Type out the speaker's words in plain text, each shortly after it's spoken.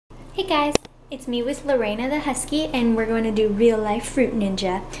Hey guys, it's me with Lorena the Husky, and we're going to do real life Fruit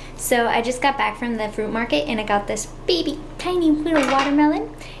Ninja. So I just got back from the fruit market and I got this baby tiny little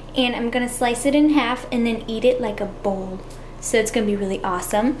watermelon, and I'm going to slice it in half and then eat it like a bowl. So it's going to be really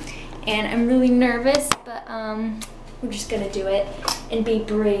awesome, and I'm really nervous, but we're just going to do it and be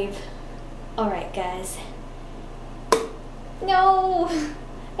brave. Alright guys. No!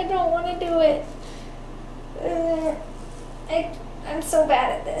 I don't want to do it. I'm so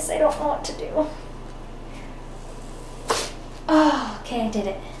bad at this. I don't know what to do. Oh, okay, I did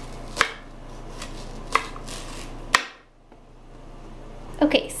it.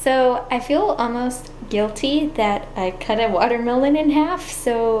 Okay, so I feel almost guilty that I cut a watermelon in half,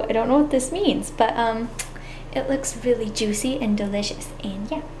 so I don't know what this means, but it looks really juicy and delicious, and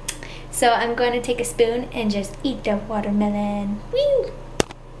yeah. So I'm going to take a spoon and just eat the watermelon. Woo!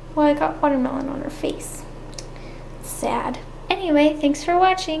 Well, I got watermelon on her face. Sad. Anyway, thanks for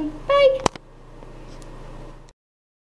watching. Bye!